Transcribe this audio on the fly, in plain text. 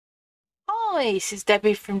Hi, this is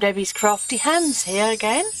Debbie from Debbie's Crafty Hands here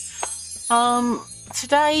again.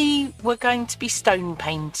 Today we're going to be stone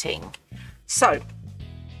painting. So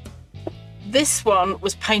this one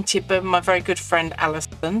was painted by my very good friend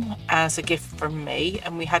Alison as a gift from me,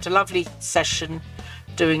 and we had a lovely session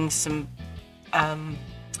doing some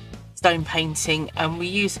stone painting, and we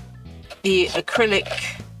used the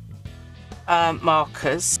acrylic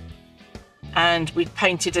markers, and we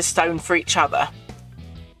painted a stone for each other.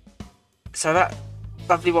 So that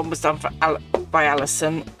lovely one was done by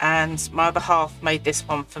Alison, and my other half made this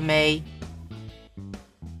one for me.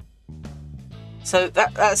 So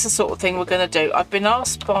that's the sort of thing we're going to do. I've been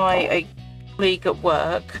asked by a colleague at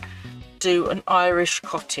work to do an Irish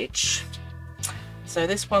cottage. So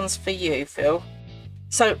this one's for you, Phil.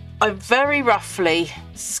 So I very roughly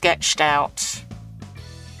sketched out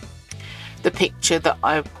the picture that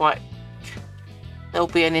I quite like. There'll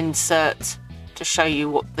be an insert to show you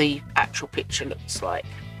what the actual picture looks like.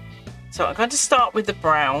 So I'm going to start with the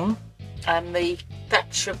brown, and the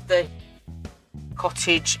thatch of the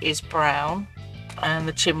cottage is brown and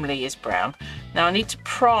the chimney is brown. Now I need to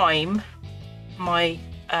prime my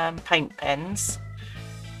paint pens.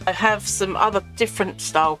 I have some other different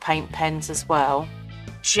style paint pens as well.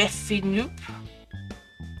 Jeffy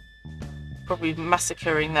probably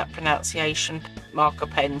massacring that pronunciation. Marker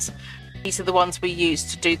pens. These are the ones we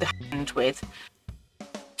use to do the hand with.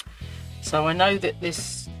 So I know that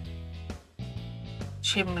this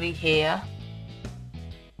chimney here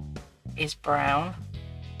is brown.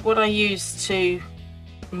 What I use to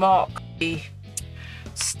mark the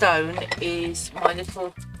stone is my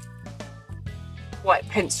little white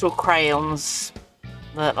pencil crayons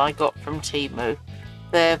that I got from Temu.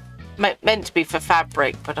 They're meant to be for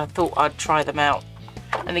fabric, but I thought I'd try them out,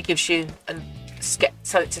 and it gives you a sketch,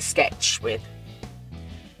 so to sketch with.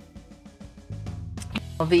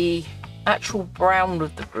 The actual brown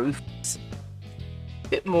of the roof is a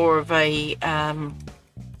bit more of a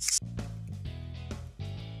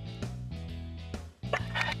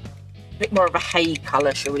hay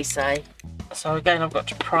colour, shall we say. So again, I've got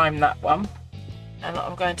to prime that one, and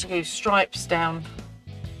I'm going to do stripes down,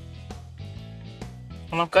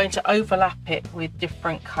 and I'm going to overlap it with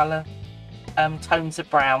different colour tones of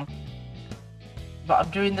brown. But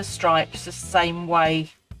I'm doing the stripes the same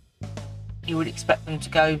way you would expect them to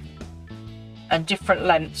go, and different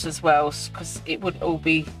lengths as well, because it would all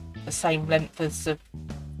be the same length as the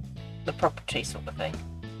property sort of thing.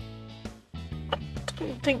 I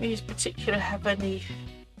don't think these particular have any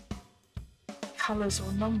colours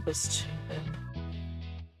or numbers to them.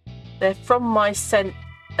 They're from my set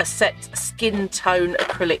Skin Tone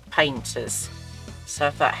acrylic painters, so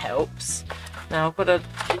if that helps. Now I've got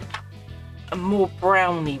a more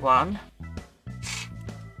browny one.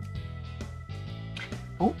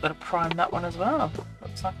 Oh, got to prime that one as well.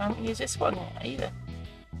 Looks like I haven't used this one yet either.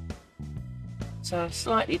 So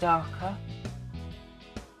slightly darker.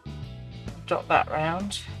 Dot that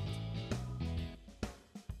round.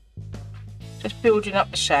 Just building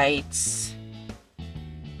up the shades.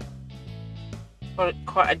 Got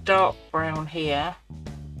quite a dark brown here.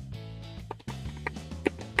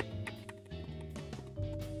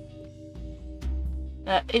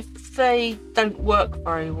 Now, if they don't work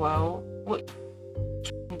very well, what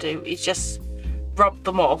do is just rub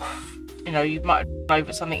them off. You know, you might rub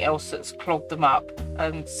over something else that's clogged them up,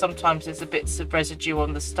 and sometimes there's a bits of residue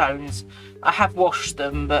on the stones. I have washed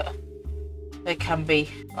them, but there can be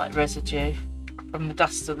like residue from the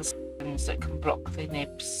dust of the stones that can block the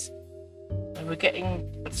nibs. And we're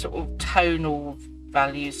getting sort of tonal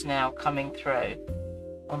values now coming through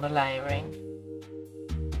on the layering.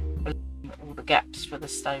 All the gaps for the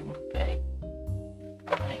stone would be.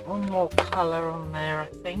 Right, one more colour on there, I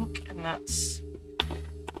think, and that's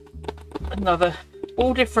another,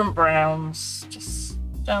 all different browns, just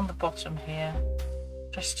down the bottom here,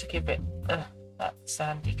 just to give it that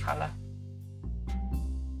sandy colour.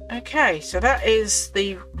 Okay, so that is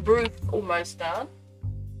the roof almost done.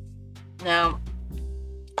 Now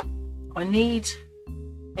I need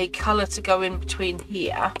a colour to go in between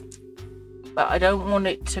here, but I don't want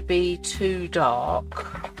it to be too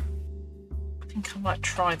dark. I think I might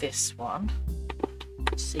try this one.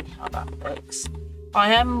 Let's see how that works.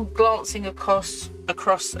 I am glancing across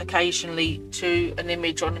occasionally to an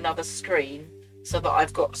image on another screen so that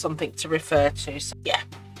I've got something to refer to. So yeah,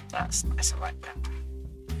 that's nice. I like that.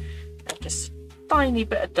 And just a tiny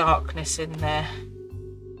bit of darkness in there.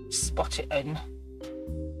 Spot it in.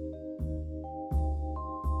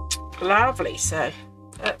 Lovely. So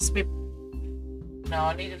that's me. Now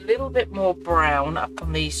I need a little bit more brown up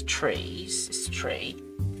on these trees, this tree.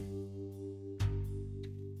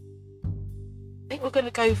 think we're going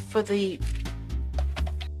to go for the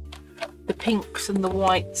pinks and the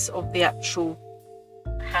whites of the actual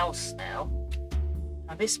house now.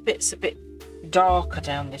 Now this bit's a bit darker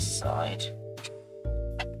down this side.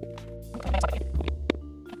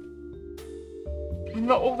 I'm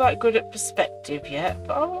not all that good at perspective yet,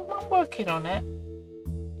 but I'm working on it.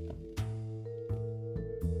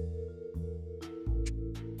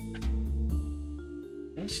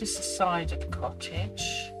 This is the side of the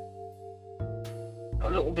cottage.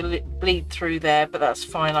 Got a little bit of bleed through there, but that's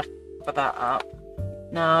fine. I can cover that up.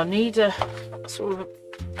 Now I need a sort of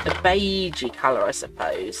a beigey colour, I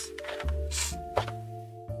suppose.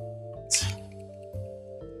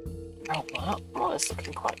 Oh, it's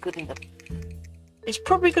looking quite good in the... It's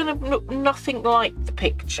probably going to look nothing like the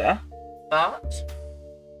picture, but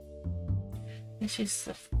this is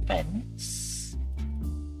the fence.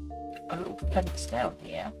 A little fence down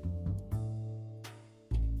here.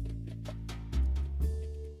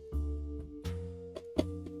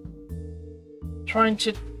 Trying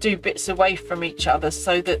to do bits away from each other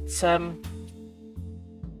so that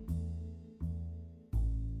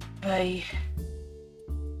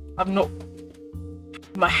I'm not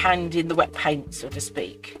my hand in the wet paint, so to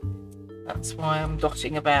speak. That's why I'm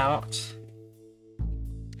dotting about.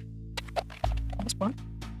 This one.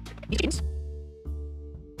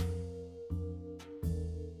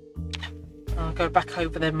 I'll go back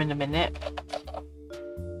over them in a minute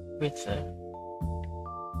with a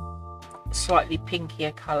slightly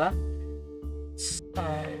pinkier colour. So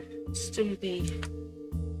let's do the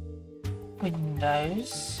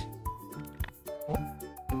windows.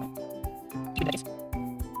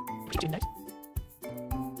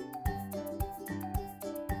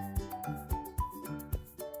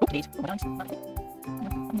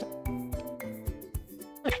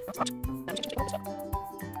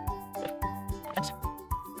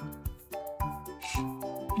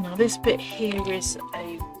 Now this bit here is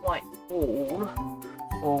a white wall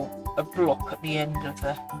or a block at the end of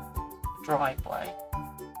the driveway.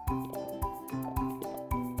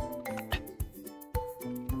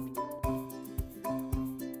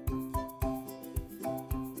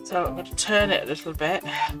 So I'm going to turn it a little bit.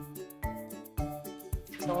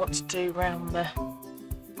 So I want to do around the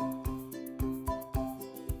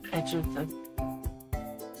edge of the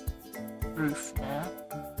roof now.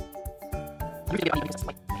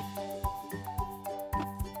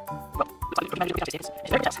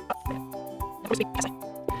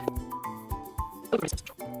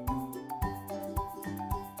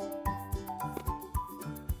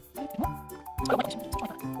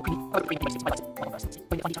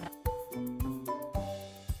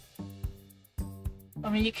 I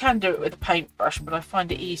mean, you can do it with a paintbrush, but I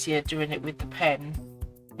find it easier doing it with the pen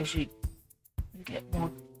because you get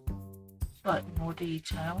slightly more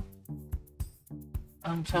detail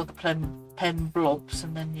until the pen blobs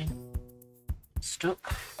and then you're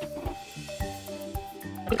stuck.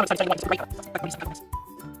 And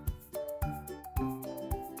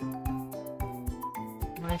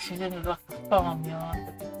this is in like a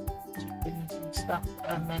farmyard with chickens and stuff,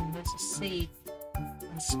 and then there's a sea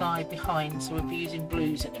and sky behind, so we'll be using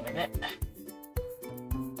blues in a minute.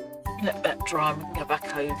 Let that dry and we can go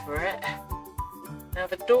back over it. Now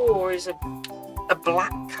the door is a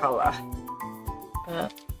black colour,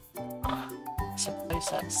 but I suppose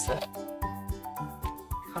that's the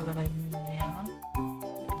colour they really are.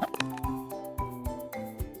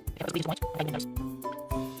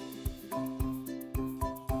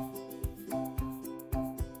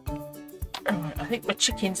 I think my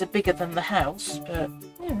chickens are bigger than the house, but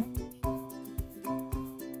yeah,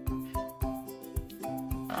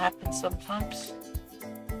 that happens sometimes.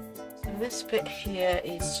 So this bit here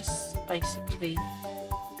is just basically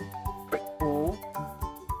brick wall.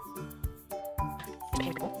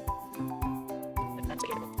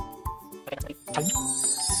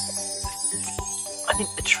 I think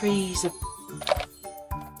the trees are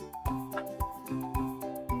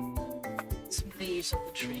some leaves on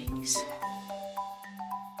the trees.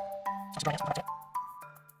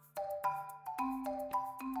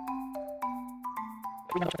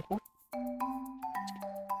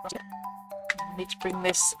 I need to bring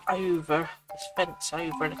this over, this fence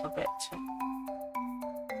over a little bit to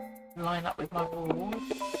line up with my wall.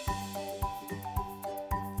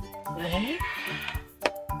 There. Need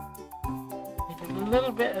a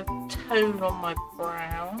little bit of tone on my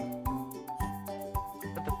brown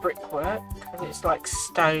for the brickwork because it's like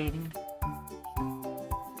stone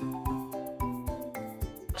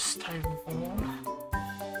wall.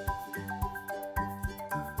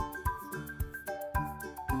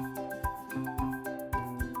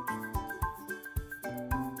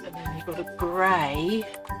 got a grey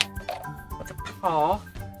with the path,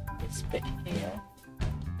 this bit here.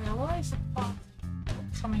 Now why is the path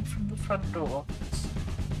coming from the front door?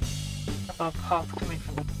 Have our path coming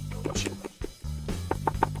from the door?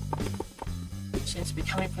 It seems to be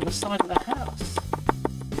coming from the side of the house.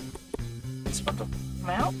 This one doesn't come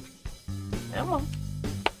out. Come on.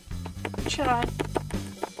 Try.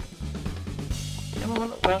 Come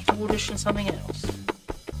on, we'll have to audition something else.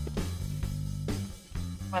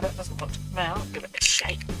 Why that doesn't want to come out, give it a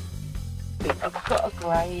shake. I've got a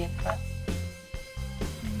grey in there.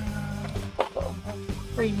 No, I've got a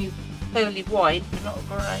creamy, pearly white, but not a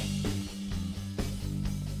grey.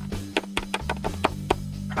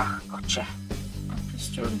 Ah, gotcha. I'm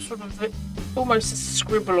just doing sort of almost a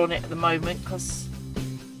scribble on it at the moment because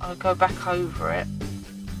I'll go back over it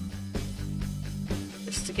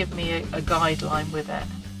just to give me a guideline with it.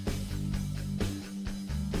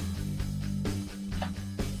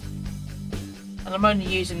 And I'm only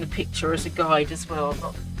using the picture as a guide as well. I'm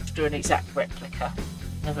not doing an exact replica.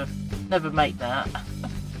 Never make that.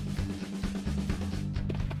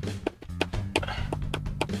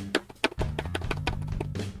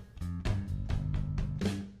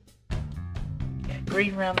 Yeah,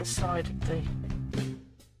 green around the side of the.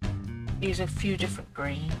 Use a few different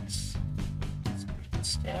greens.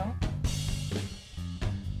 Still.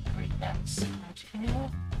 Green that side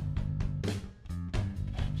here.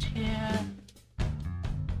 And here.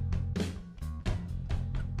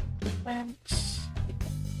 Fence.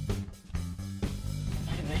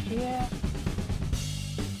 Over here.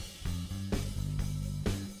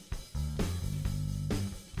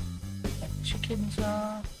 Where the chickens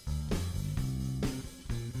are.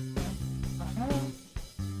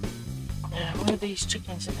 Yeah, one of these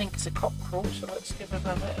chickens I think is a cockerel, so let's give it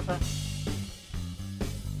a bit of a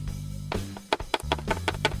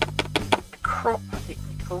crop, I think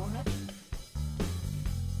we call it.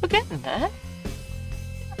 We're getting there.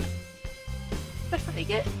 Definitely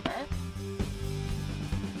getting there.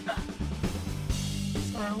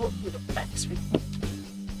 So what we look next? We can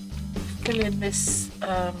fill in this,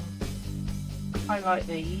 highlight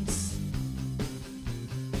these.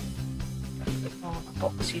 A bit more of a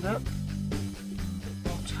boxy look. A bit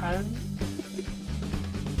more tone.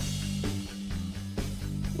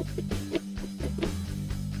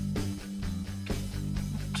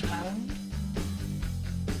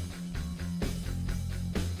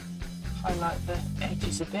 Highlight the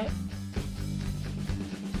edges a bit.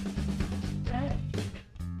 Okay.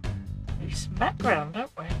 Need some background,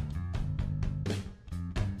 don't we?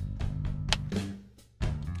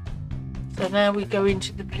 So now we go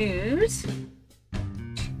into the blues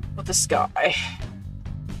of the sky.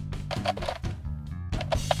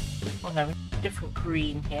 Oh no, different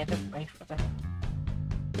green here, don't we? For the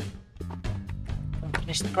haven't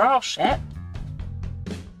finished the grass yet.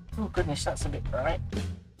 Oh goodness, that's a bit bright.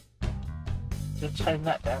 To tone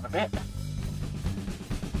that down a bit.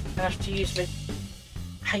 I have to use my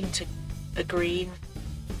paint a green.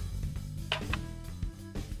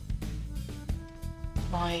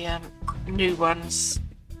 My new ones.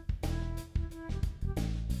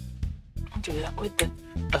 I'll do that with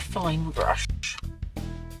a fine brush.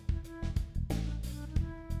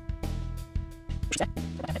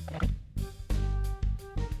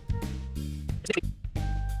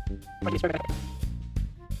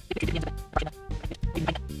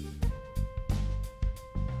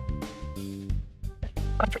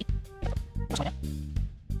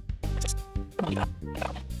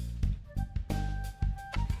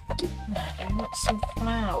 Some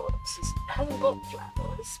flowers. I haven't got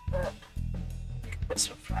flowers, but we could put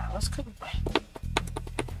some flowers, couldn't we?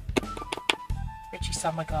 Pretty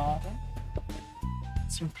summer garden.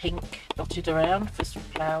 Some pink dotted around for some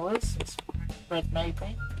flowers, and some red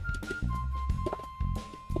maybe.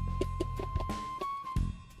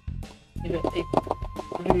 Give it the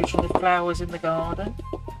illusion of flowers in the garden.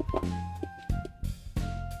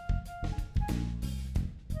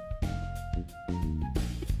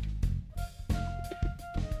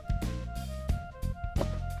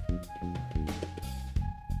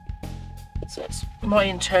 So it's my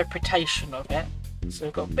interpretation of it. So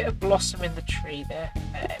we've got a bit of blossom in the tree there.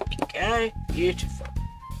 There we go. Beautiful.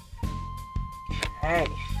 Okay.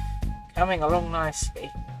 Coming along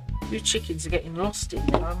nicely. Two chickens are getting lost in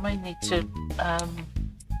there. I may need to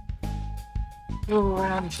go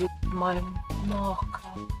around with my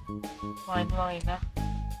marker, my liner.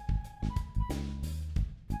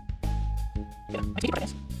 Yeah, I think it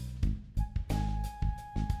is.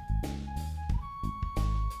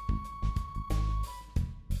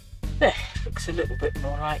 There, looks a little bit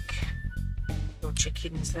more like your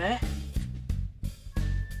chickens there.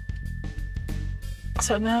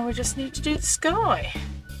 So now we just need to do the sky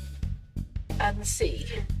and the sea.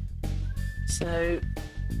 So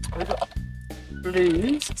we've got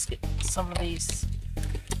blues. Let's get some of these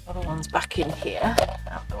other ones back in here,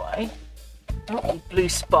 out of the way. Oh, blue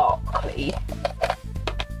sparkly.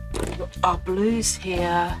 We've got our blues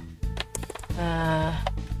here, and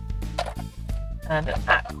an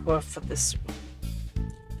aqua for this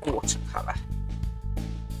watercolour.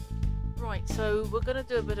 Right, so we're going to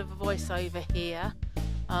do a bit of a voiceover here,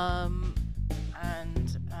 and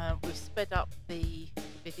we've sped up the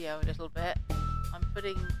video a little bit. I'm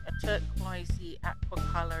putting a turquoisey aqua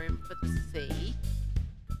colour in for the sea,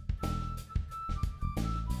 and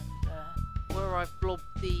where I've blobbed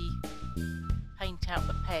the paint out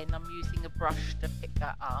the pen, I'm using a brush to pick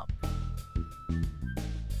that up.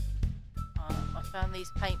 I found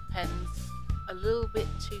these paint pens a little bit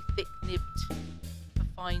too thick-nibbed for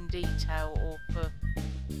fine detail, or for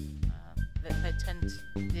they tend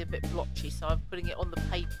to be a bit blotchy, so I'm putting it on the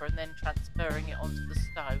paper and then transferring it onto the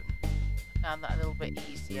stone. I found that a little bit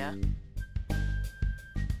easier.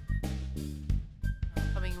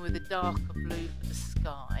 I'm coming in with a darker blue for the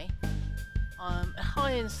sky. At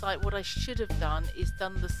hindsight, what I should have done is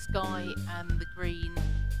done the sky and the green,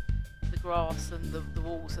 the grass and the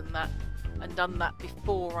walls and that, and done that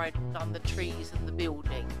before I'd done the trees and the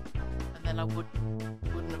building, and then I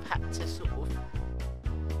wouldn't have had to sort of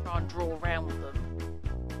try and draw around them.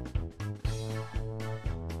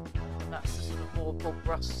 And that's the sort of more Bob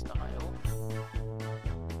Ross style.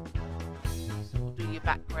 So we'll do your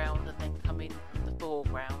background and then come in from the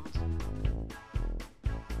foreground.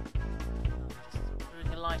 Just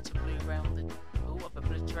doing a lighter blue around the... Oh, I've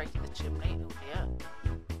obliterated the chimney. Oh dear.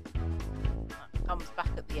 That comes back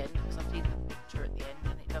at the end because I've seen the picture at the end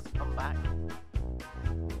and it does come back.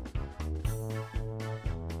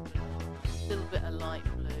 A little bit of light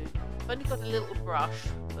blue. I've only got a little brush,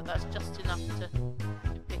 but that's just enough to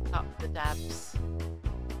pick up the dabs.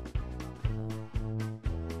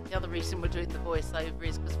 The other reason we're doing the voiceover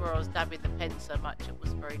is because where I was dabbing the pen so much, it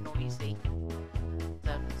was very noisy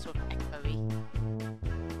and sort of echoey.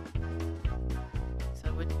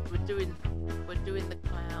 So we're doing the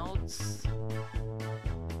clouds.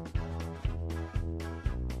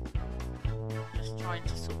 Just trying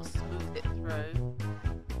to sort of smooth it through.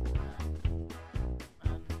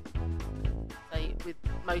 With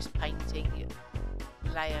most painting,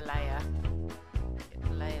 layer, get the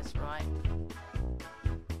layers right.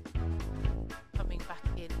 Coming back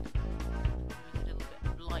in, doing a little bit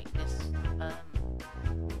of lightness.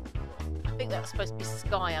 I think that's supposed to be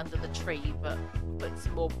sky under the tree, but putting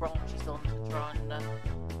some more branches on to try and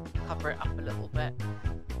cover it up a little bit.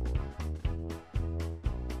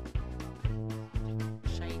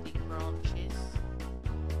 Shading branches.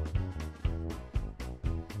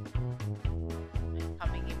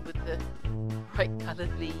 The bright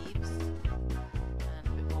coloured leaves and a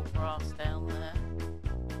bit more grass down there,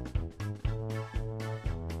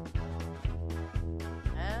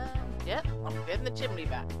 and yep, I'm getting the chimney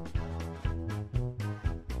back.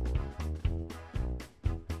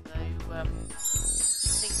 So I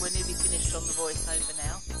think we're nearly finished on the voiceover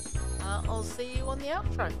now. I'll see you on the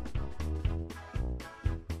outro.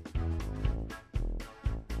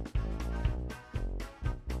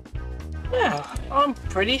 Yeah, I'm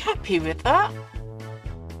pretty happy with that.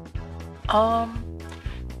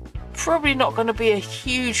 Probably not going to be a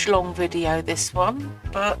huge long video, this one,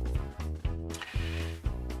 but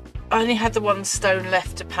I only had the one stone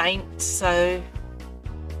left to paint, so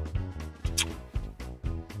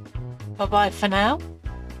bye bye for now,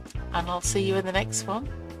 and I'll see you in the next one.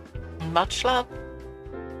 Much love.